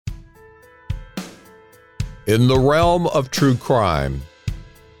In the realm of true crime,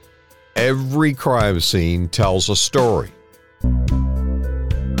 every crime scene tells a story.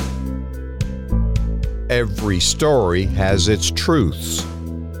 Every story has its truths.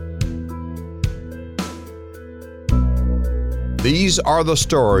 These are the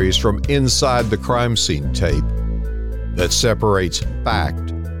stories from inside the crime scene tape that separates fact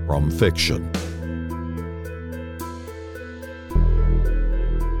from fiction.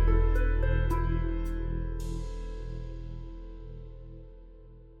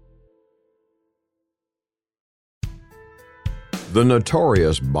 The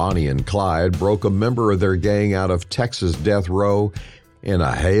notorious Bonnie and Clyde broke a member of their gang out of Texas death row in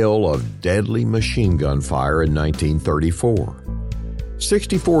a hail of deadly machine gun fire in 1934.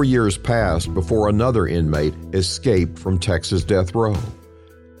 64 years passed before another inmate escaped from Texas death row.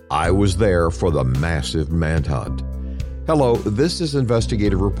 I was there for the massive manhunt. Hello, this is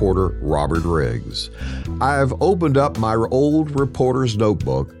investigative reporter Robert Riggs. I've opened up my old reporter's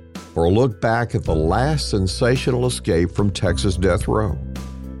notebook for a look back at the last sensational escape from Texas death row.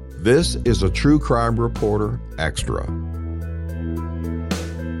 This is a True Crime Reporter Extra.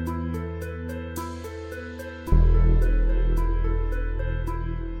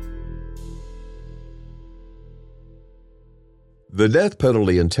 The death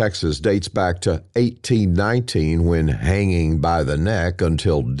penalty in Texas dates back to 1819, when hanging by the neck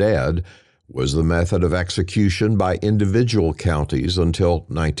until dead was the method of execution by individual counties until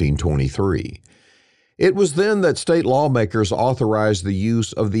 1923. It was then that state lawmakers authorized the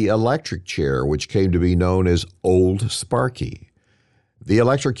use of the electric chair, which came to be known as Old Sparky. The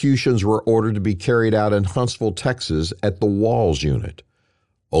electrocutions were ordered to be carried out in Huntsville, Texas at the Walls Unit.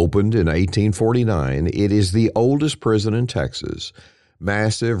 Opened in 1849, it is the oldest prison in Texas.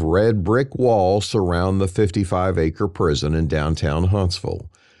 Massive red brick walls surround the 55-acre prison in downtown Huntsville.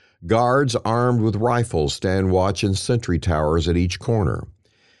 Guards armed with rifles stand watch in sentry towers at each corner.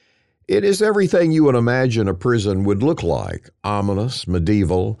 It is everything you would imagine a prison would look like: ominous,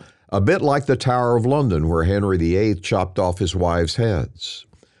 medieval, a bit like the Tower of London where Henry VIII chopped off his wives' heads.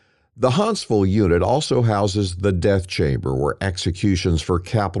 The Huntsville unit also houses the death chamber, where executions for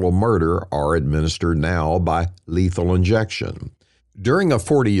capital murder are administered now by lethal injection. During a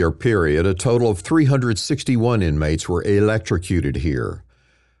 40-year period, a total of 361 inmates were electrocuted here.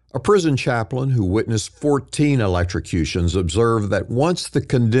 A prison chaplain who witnessed 14 electrocutions observed that once the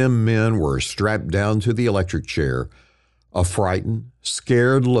condemned men were strapped down to the electric chair, a frightened,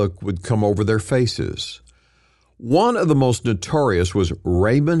 scared look would come over their faces. One of the most notorious was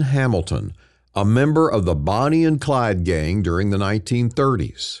Raymond Hamilton, a member of the Bonnie and Clyde gang during the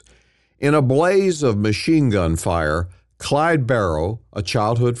 1930s. In a blaze of machine gun fire, Clyde Barrow, a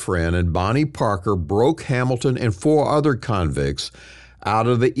childhood friend, and Bonnie Parker broke Hamilton and 4 other convicts out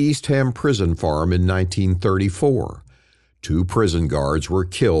of the Eastham prison farm in 1934. 2 prison guards were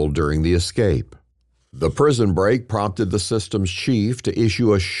killed during the escape. The prison break prompted the system's chief to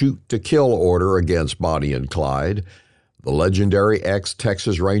issue a shoot-to-kill order against Bonnie and Clyde. The legendary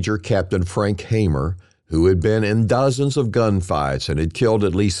ex-Texas Ranger Captain Frank Hamer, who had been in dozens of gunfights and had killed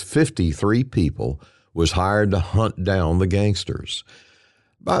at least 53 people, was hired to hunt down the gangsters.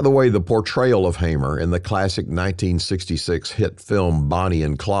 By the way, the portrayal of Hamer in the classic 1966 hit film Bonnie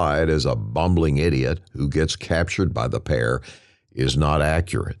and Clyde as a bumbling idiot who gets captured by the pair is not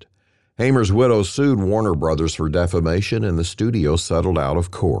accurate. Hamer's widow sued Warner Brothers for defamation, and the studio settled out of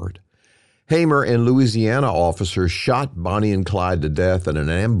court. Hamer and Louisiana officers shot Bonnie and Clyde to death in an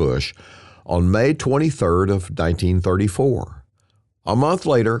ambush on May 23rd of 1934. A month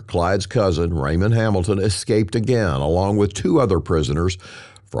later, Clyde's cousin, Raymond Hamilton, escaped again, along with 2 other prisoners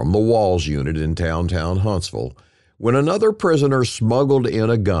from the Walls Unit in downtown Huntsville, when another prisoner smuggled in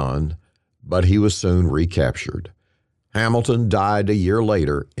a gun, but he was soon recaptured. Hamilton died a year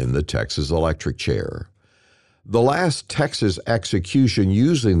later in the Texas electric chair. The last Texas execution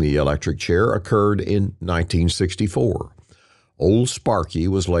using the electric chair occurred in 1964. Old Sparky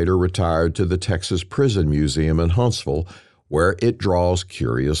was later retired to the Texas Prison Museum in Huntsville, where it draws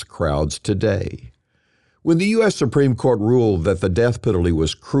curious crowds today. When the U.S. Supreme Court ruled that the death penalty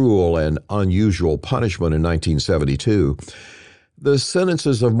was cruel and unusual punishment in 1972, the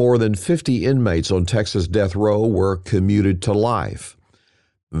sentences of more than 50 inmates on Texas death row were commuted to life.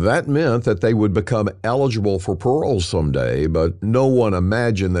 That meant that they would become eligible for parole someday, but no one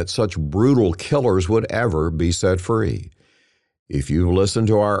imagined that such brutal killers would ever be set free. If you've listened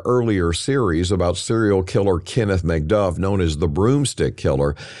to our earlier series about serial killer Kenneth McDuff, known as the Broomstick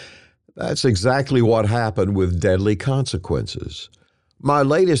Killer, that's exactly what happened with deadly consequences. My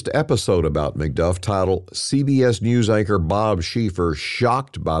latest episode about McDuff, titled CBS News anchor Bob Schieffer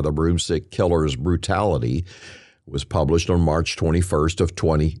Shocked by the Broomstick Killer's Brutality, was published on March 21st of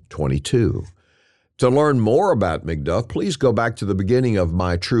 2022. To learn more about McDuff, please go back to the beginning of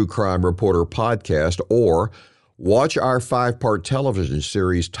my True Crime Reporter podcast or watch our 5-part television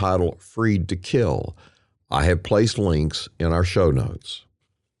series titled Freed to Kill. I have placed links in our show notes.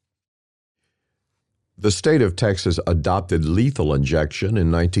 The state of Texas adopted lethal injection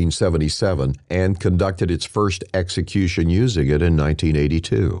in 1977 and conducted its first execution using it in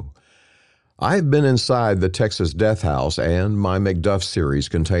 1982. I've been inside the Texas Death House, and my McDuff series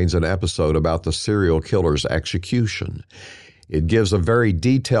contains an episode about the serial killer's execution. It gives a very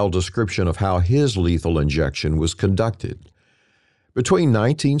detailed description of how his lethal injection was conducted. Between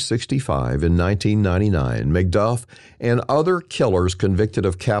 1965 and 1999, McDuff and other killers convicted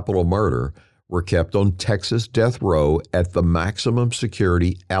of capital murder were kept on Texas death row at the maximum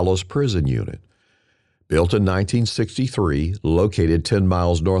security Ellis Prison Unit. Built in 1963, located 10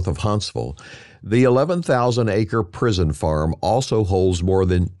 miles north of Huntsville, the 11,000-acre prison farm also holds more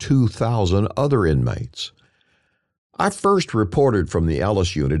than 2,000 other inmates. I first reported from the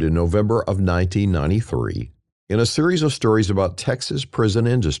Ellis Unit in November of 1993 in a series of stories about Texas prison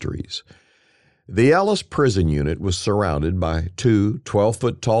industries. The Ellis Prison Unit was surrounded by two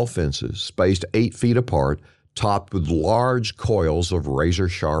 12-foot-tall fences spaced 8 feet apart, topped with large coils of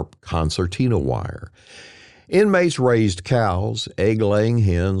razor-sharp concertina wire. Inmates raised cows, egg-laying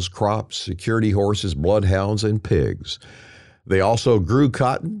hens, crops, security horses, bloodhounds, and pigs. They also grew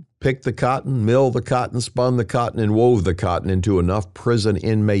cotton, picked the cotton, milled the cotton, spun the cotton, and wove the cotton into enough prison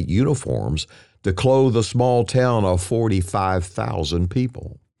inmate uniforms to clothe a small town of 45,000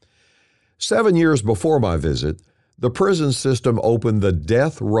 people. 7 years before my visit, the prison system opened the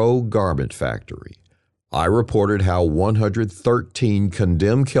Death Row Garment Factory. I reported how 113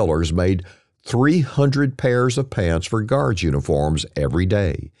 condemned killers made 300 pairs of pants for guards' uniforms every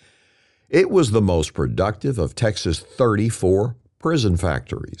day. It was the most productive of Texas' 34 prison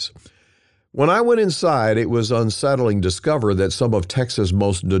factories. When I went inside, it was unsettling to discover that some of Texas'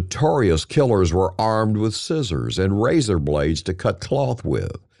 most notorious killers were armed with scissors and razor blades to cut cloth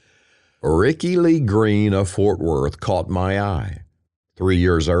with. Ricky Lee Green of Fort Worth caught my eye. 3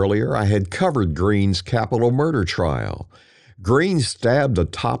 years earlier, I had covered Green's capital murder trial. Green stabbed a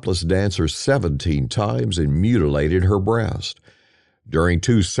topless dancer 17 times and mutilated her breast. During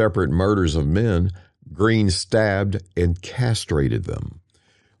 2 separate murders of men, Green stabbed and castrated them.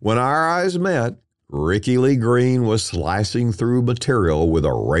 When our eyes met, Ricky Lee Green was slicing through material with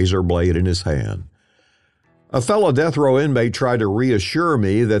a razor blade in his hand. A fellow death row inmate tried to reassure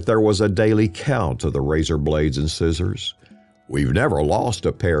me that there was a daily count of the razor blades and scissors. "We've never lost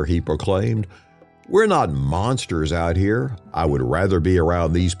a pair," he proclaimed. "We're not monsters out here. I would rather be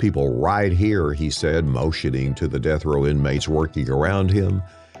around these people right here," he said, motioning to the death row inmates working around him,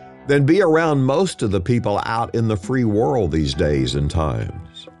 "than be around most of the people out in the free world these days and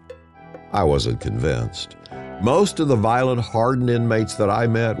times." I wasn't convinced. Most of the violent, hardened inmates that I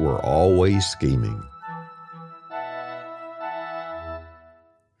met were always scheming.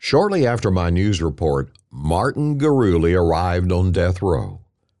 Shortly after my news report, Martin Guruli arrived on death row.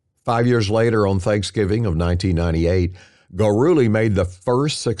 5 years later, on Thanksgiving of 1998, Guruli made the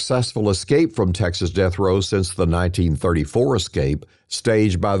first successful escape from Texas death row since the 1934 escape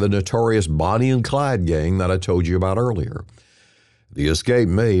staged by the notorious Bonnie and Clyde gang that I told you about earlier. The escape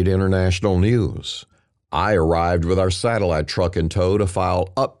made international news. I arrived with our satellite truck in tow to file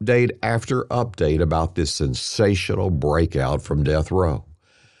update after update about this sensational breakout from death row.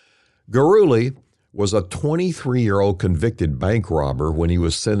 Guruli was a 23-year-old convicted bank robber when he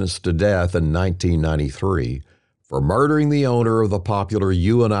was sentenced to death in 1993 for murdering the owner of the popular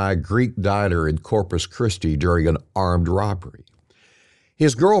U&I Greek diner in Corpus Christi during an armed robbery.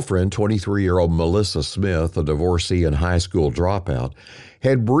 His girlfriend, 23-year-old Melissa Smith, a divorcee and high school dropout,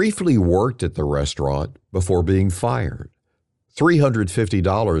 had briefly worked at the restaurant before being fired.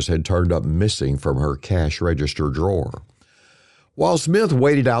 $350 had turned up missing from her cash register drawer. While Smith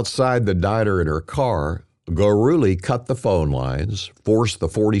waited outside the diner in her car, Guruli cut the phone lines, forced the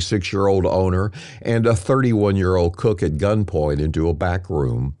 46-year-old owner and a 31-year-old cook at gunpoint into a back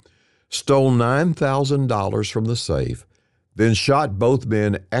room, stole $9,000 from the safe, then shot both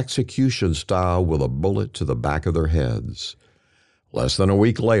men execution style with a bullet to the back of their heads. Less than a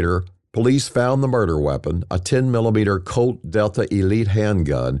week later, police found the murder weapon, a 10mm Colt Delta Elite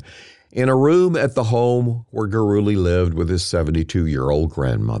handgun, in a room at the home where Guruli lived with his 72-year-old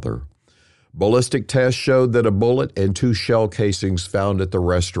grandmother. Ballistic tests showed that a bullet and 2 shell casings found at the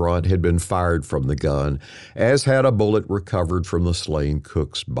restaurant had been fired from the gun, as had a bullet recovered from the slain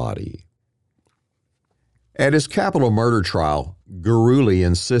cook's body. At his capital murder trial, Guruli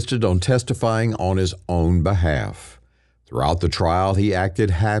insisted on testifying on his own behalf. Throughout the trial, he acted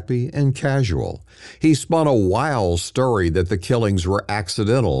happy and casual. He spun a wild story that the killings were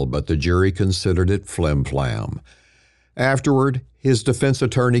accidental, but the jury considered it flim-flam. Afterward, his defense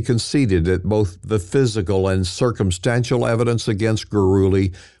attorney conceded that both the physical and circumstantial evidence against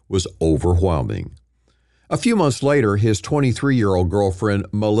Guruli was overwhelming. A few months later, his 23-year-old girlfriend,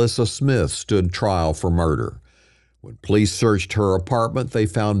 Melissa Smith, stood trial for murder. When police searched her apartment, they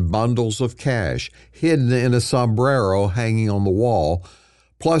found bundles of cash hidden in a sombrero hanging on the wall,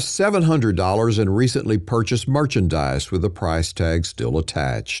 plus $700 in recently purchased merchandise with the price tag still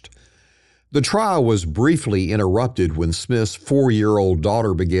attached. The trial was briefly interrupted when Smith's 4-year-old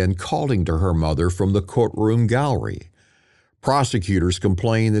daughter began calling to her mother from the courtroom gallery. Prosecutors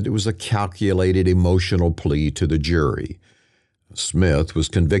complained that it was a calculated emotional plea to the jury. Smith was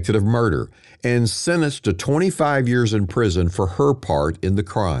convicted of murder and sentenced to 25 years in prison for her part in the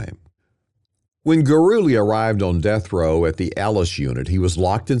crime. When Guruli arrived on death row at the Ellis unit, he was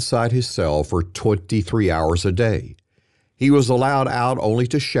locked inside his cell for 23 hours a day. He was allowed out only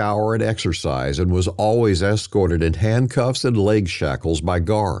to shower and exercise and was always escorted in handcuffs and leg shackles by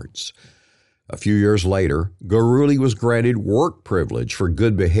guards. A few years later, Guruli was granted work privilege for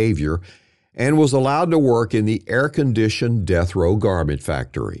good behavior and was allowed to work in the air-conditioned death row garment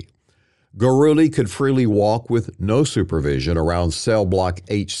factory. Guruli could freely walk with no supervision around cell block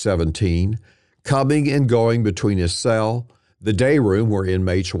H-17, coming and going between his cell, the day room where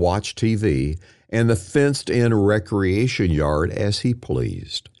inmates watched TV, and the fenced-in recreation yard as he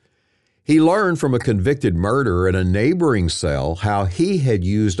pleased. He learned from a convicted murderer in a neighboring cell how he had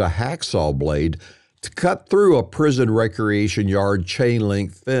used a hacksaw blade to cut through a prison recreation yard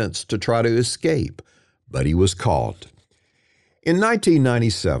chain-link fence to try to escape, but he was caught. In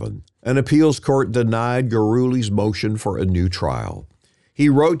 1997, an appeals court denied Guruli's motion for a new trial. He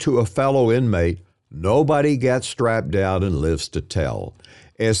wrote to a fellow inmate, "Nobody gets strapped down and lives to tell.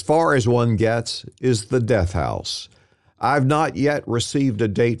 As far as one gets is the death house. I've not yet received a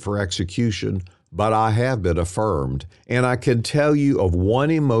date for execution, but I have been affirmed, and I can tell you of one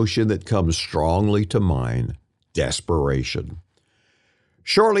emotion that comes strongly to mind: desperation."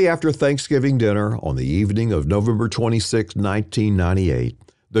 Shortly after Thanksgiving dinner on the evening of November 26, 1998,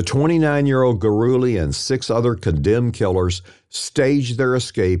 the 29-year-old Guruli and 6 other condemned killers staged their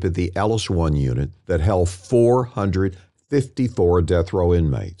escape at the Ellis 1 unit that held 454 death row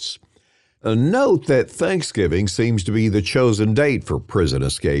inmates. Note that Thanksgiving seems to be the chosen date for prison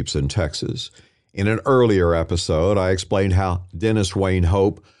escapes in Texas. In an earlier episode, I explained how Dennis Wayne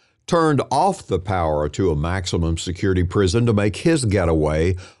Hope turned off the power to a maximum security prison to make his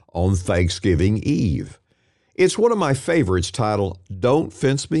getaway on Thanksgiving Eve. It's one of my favorites, titled "Don't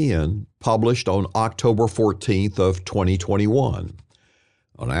Fence Me In," published on October 14th of 2021.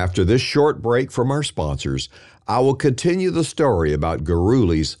 And after this short break from our sponsors, I will continue the story about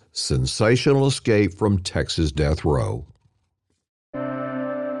Guruli's sensational escape from Texas death row.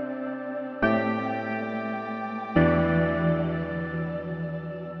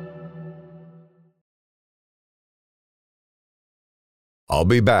 I'll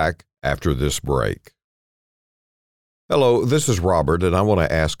be back after this break. Hello, this is Robert, and I want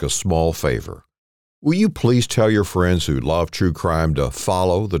to ask a small favor. Will you please tell your friends who love true crime to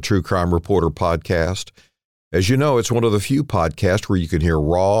follow the True Crime Reporter podcast? As you know, it's one of the few podcasts where you can hear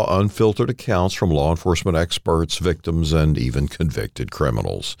raw, unfiltered accounts from law enforcement experts, victims, and even convicted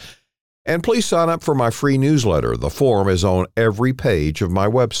criminals. And please sign up for my free newsletter. The form is on every page of my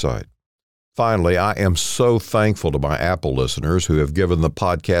website. Finally, I am so thankful to my Apple listeners who have given the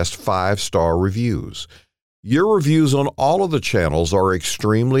podcast 5-star reviews. Your reviews on all of the channels are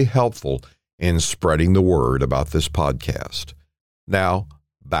extremely helpful in spreading the word about this podcast. Now,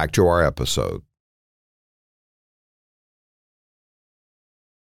 back to our episode.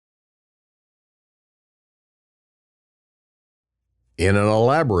 In an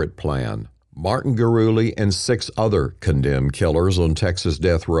elaborate plan, Martin Guruli and 6 other condemned killers on Texas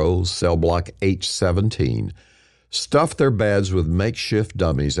death row, cell block H-17, stuffed their beds with makeshift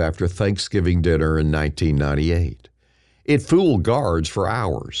dummies after Thanksgiving dinner in 1998. It fooled guards for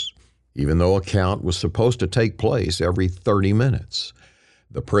hours, even though a count was supposed to take place every 30 minutes.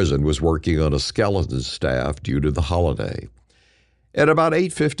 The prison was working on a skeleton staff due to the holiday. At about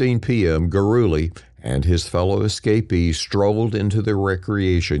 8:15 p.m., Guruli and his fellow escapees strolled into the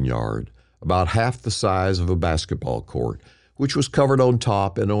recreation yard, about half the size of a basketball court, which was covered on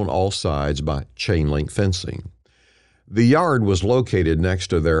top and on all sides by chain-link fencing. The yard was located next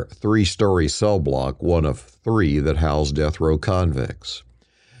to their 3-story cell block, one of 3 that housed death row convicts.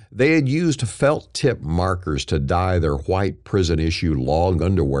 They had used felt-tip markers to dye their white prison-issue long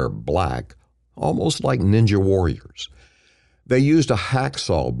underwear black, almost like ninja warriors. They used a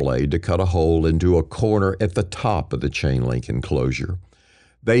hacksaw blade to cut a hole into a corner at the top of the chain-link enclosure.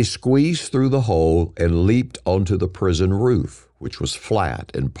 They squeezed through the hole and leaped onto the prison roof, which was flat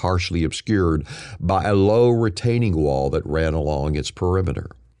and partially obscured by a low retaining wall that ran along its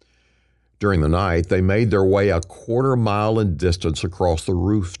perimeter. During the night, they made their way a quarter-mile in distance across the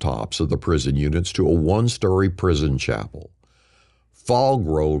rooftops of the prison units to a 1-story prison chapel. Fog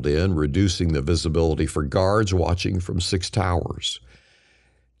rolled in, reducing the visibility for guards watching from 6 towers.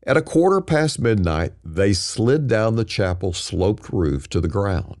 At midnight, they slid down the chapel's sloped roof to the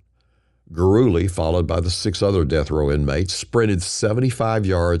ground. Guruli, followed by the 6 other death row inmates, sprinted 75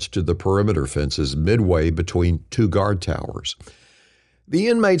 yards to the perimeter fences midway between 2 guard towers. The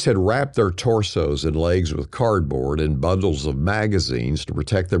inmates had wrapped their torsos and legs with cardboard and bundles of magazines to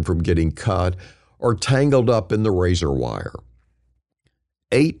protect them from getting cut or tangled up in the razor wire.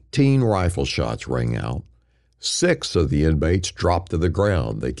 18 rifle shots rang out. 6 of the inmates dropped to the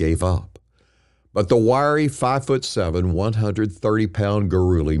ground. They gave up. But the wiry 5'7", 130-pound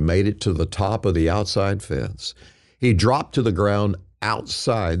Guruli made it to the top of the outside fence. He dropped to the ground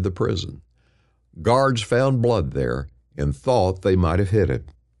outside the prison. Guards found blood there and thought they might have hit it.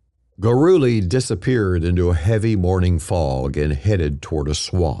 Guruli disappeared into a heavy morning fog and headed toward a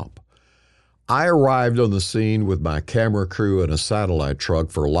swamp. I arrived on the scene with my camera crew and a satellite truck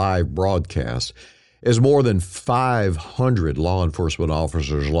for live broadcast as more than 500 law enforcement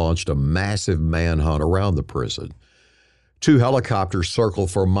officers launched a massive manhunt around the prison. 2 helicopters circled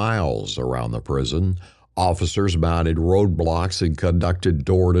for miles around the prison. Officers mounted roadblocks and conducted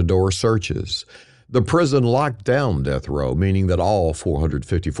door-to-door searches. The prison locked down death row, meaning that all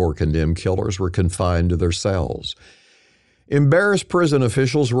 454 condemned killers were confined to their cells. Embarrassed prison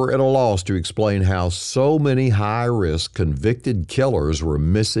officials were at a loss to explain how so many high-risk convicted killers were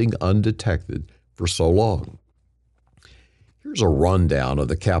missing undetected for so long. Here's a rundown of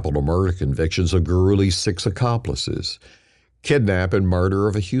the capital murder convictions of Guruli's 6 accomplices. Kidnap and murder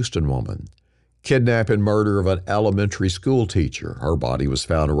of a Houston woman. Kidnap and murder of an elementary school teacher. Her body was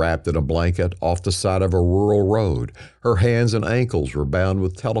found wrapped in a blanket off the side of a rural road. Her hands and ankles were bound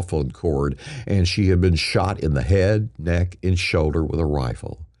with telephone cord, and she had been shot in the head, neck, and shoulder with a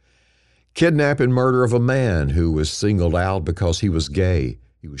rifle. Kidnap and murder of a man who was singled out because he was gay.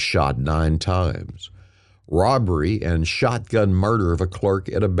 He was shot 9 times. Robbery and shotgun murder of a clerk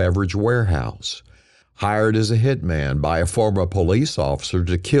at a beverage warehouse. Hired as a hitman by a former police officer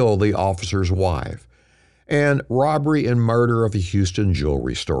to kill the officer's wife, and robbery and murder of a Houston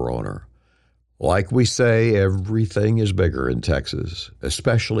jewelry store owner. Like we say, everything is bigger in Texas,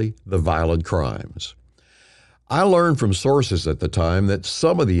 especially the violent crimes. I learned from sources at the time that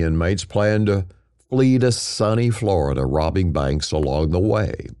some of the inmates planned to flee to sunny Florida, robbing banks along the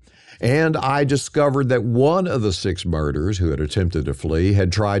way. And I discovered that one of the 6 murderers who had attempted to flee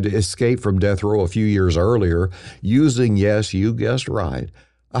had tried to escape from death row a few years earlier using, yes, you guessed right,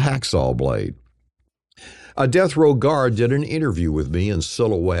 a hacksaw blade. A death row guard did an interview with me in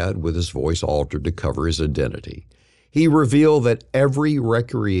silhouette with his voice altered to cover his identity. He revealed that every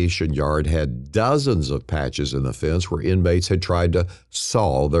recreation yard had dozens of patches in the fence where inmates had tried to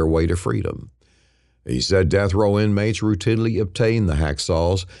saw their way to freedom. He said death row inmates routinely obtained the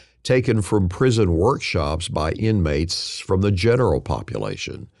hacksaws taken from prison workshops by inmates from the general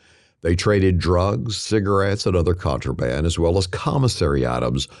population. They traded drugs, cigarettes, and other contraband, as well as commissary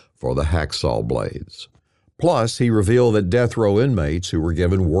items for the hacksaw blades. Plus, he revealed that death row inmates who were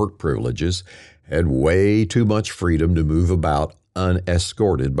given work privileges had way too much freedom to move about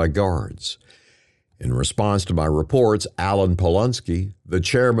unescorted by guards. In response to my reports, Alan Polonsky, the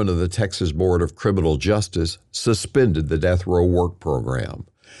chairman of the Texas Board of Criminal Justice, suspended the death row work program.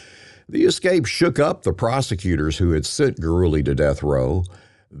 The escape shook up the prosecutors who had sent Guruli to death row.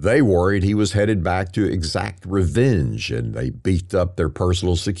 They worried he was headed back to exact revenge, and they beefed up their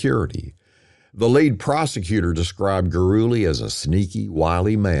personal security. The lead prosecutor described Guruli as a sneaky,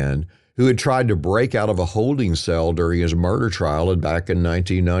 wily man who had tried to break out of a holding cell during his murder trial back in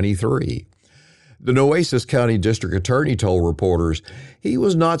 1993. The Nueces County District Attorney told reporters he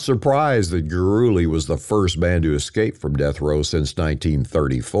was not surprised that Guruli was the first man to escape from death row since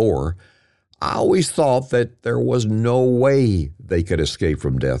 1934. I always thought that there was no way they could escape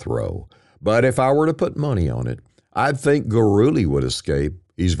from death row. But if I were to put money on it, I'd think Guruli would escape.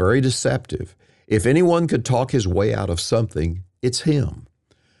 He's very deceptive. If anyone could talk his way out of something, it's him.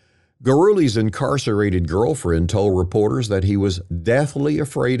 Garuli's incarcerated girlfriend told reporters that he was deathly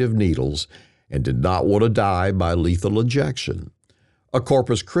afraid of needles and did not want to die by lethal injection. A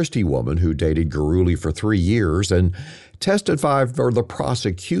Corpus Christi woman who dated Garuli for 3 years and testified for the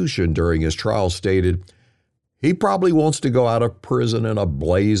prosecution during his trial stated, "He probably wants to go out of prison in a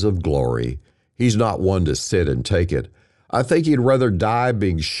blaze of glory. He's not one to sit and take it. I think he'd rather die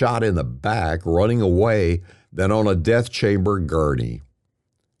being shot in the back, running away, than on a death chamber gurney."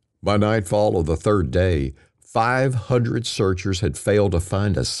 By nightfall of the third day, 500 searchers had failed to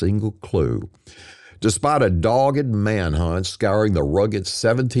find a single clue. Despite a dogged manhunt scouring the rugged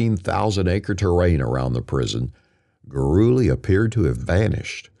 17,000-acre terrain around the prison, Garuli appeared to have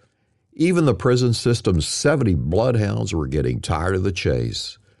vanished. Even the prison system's 70 bloodhounds were getting tired of the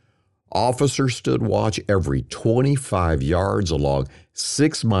chase. Officers stood watch every 25 yards along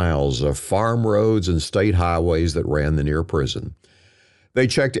 6 miles of farm roads and state highways that ran the near prison. They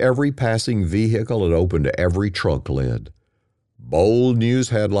checked every passing vehicle and opened every trunk lid. Bold news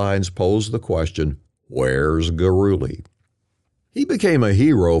headlines posed the question, "Where's Garuli?" He became a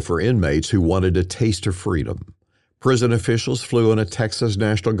hero for inmates who wanted a taste of freedom. Prison officials flew in a Texas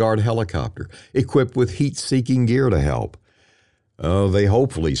National Guard helicopter equipped with heat-seeking gear to help. They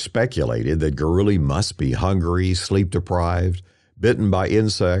hopefully speculated that Garuli must be hungry, sleep-deprived, bitten by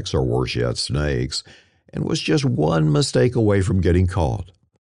insects or worse yet snakes, and was just one mistake away from getting caught.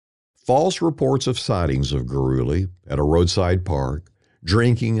 False reports of sightings of Garuli at a roadside park,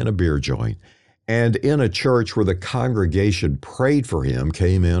 drinking in a beer joint, and in a church where the congregation prayed for him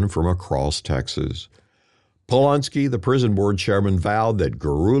came in from across Texas. Polunsky, the prison board chairman, vowed that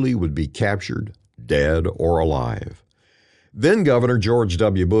Garuli would be captured, dead or alive. Then Governor George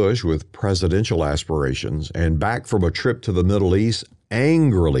W. Bush, with presidential aspirations and back from a trip to the Middle East,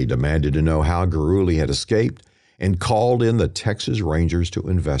 angrily demanded to know how Garuli had escaped and called in the Texas Rangers to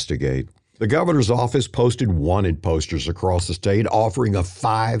investigate. The governor's office posted wanted posters across the state offering a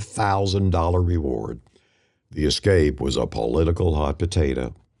 $5,000 reward. The escape was a political hot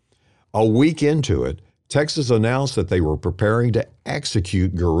potato. A week into it, Texas announced that they were preparing to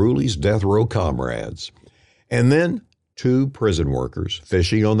execute Garuli's death row comrades. And then 2 prison workers,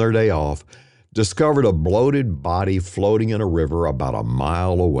 fishing on their day off, discovered a bloated body floating in a river about a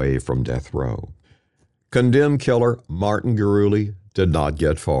mile away from death row. Condemned killer Martin Garuli did not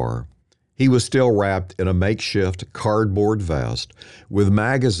get far. He was still wrapped in a makeshift cardboard vest with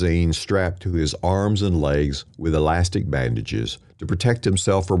magazines strapped to his arms and legs with elastic bandages to protect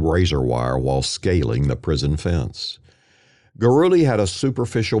himself from razor wire while scaling the prison fence. Garuli had a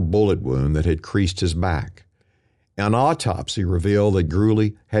superficial bullet wound that had creased his back. An autopsy revealed that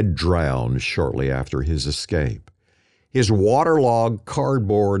Garuli had drowned shortly after his escape. His waterlogged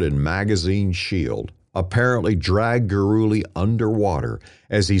cardboard and magazine shield apparently dragged Garuli underwater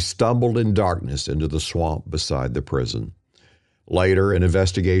as he stumbled in darkness into the swamp beside the prison. Later, an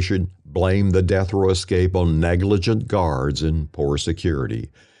investigation blamed the death row escape on negligent guards and poor security.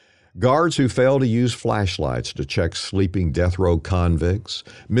 Guards who failed to use flashlights to check sleeping death row convicts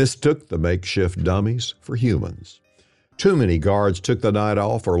mistook the makeshift dummies for humans. Too many guards took the night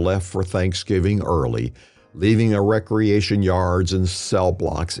off or left for Thanksgiving early, leaving a recreation yards and cell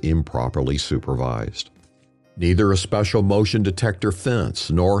blocks improperly supervised. Neither a special motion detector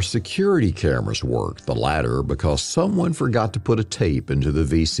fence nor security cameras worked, the latter because someone forgot to put a tape into the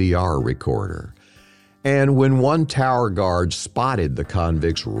VCR recorder. And when one tower guard spotted the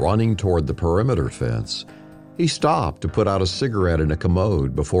convicts running toward the perimeter fence, he stopped to put out a cigarette in a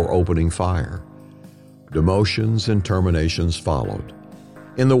commode before opening fire. Demotions and terminations followed.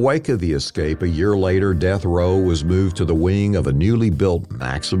 In the wake of the escape, a year later, death row was moved to the wing of a newly built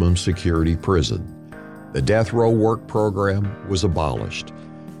maximum security prison. The death row work program was abolished,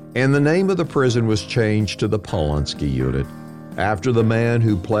 and the name of the prison was changed to the Polunsky Unit, after the man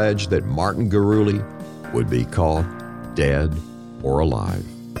who pledged that Martin Garuli would be caught dead or alive.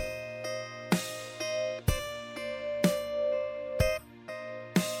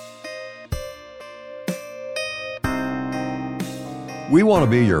 We want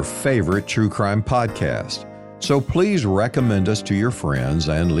to be your favorite true crime podcast, so please recommend us to your friends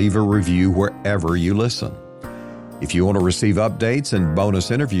and leave a review wherever you listen. If you want to receive updates and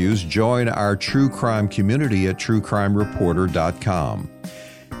bonus interviews, join our true crime community at truecrimereporter.com.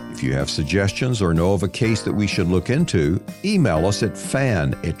 If you have suggestions or know of a case that we should look into, email us at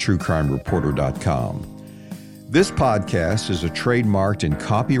fan@truecrimereporter.com. This podcast is a trademarked and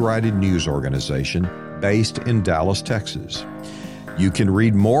copyrighted news organization based in Dallas, Texas. You can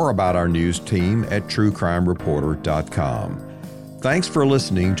read more about our news team at truecrimereporter.com. Thanks for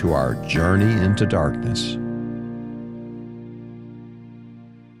listening to our Journey into Darkness.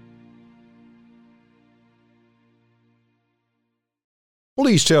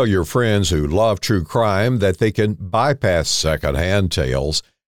 Please tell your friends who love true crime that they can bypass secondhand tales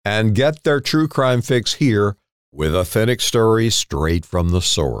and get their true crime fix here with authentic stories straight from the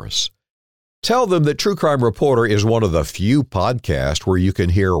source. Tell them that True Crime Reporter is one of the few podcasts where you can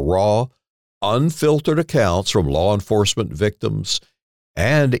hear raw, unfiltered accounts from law enforcement victims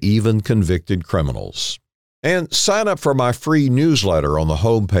and even convicted criminals. And sign up for my free newsletter on the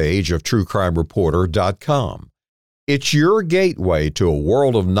homepage of truecrimereporter.com. It's your gateway to a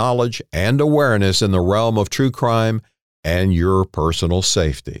world of knowledge and awareness in the realm of true crime and your personal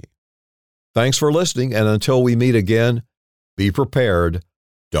safety. Thanks for listening, and until we meet again, be prepared,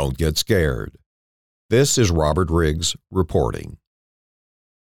 don't get scared. This is Robert Riggs reporting.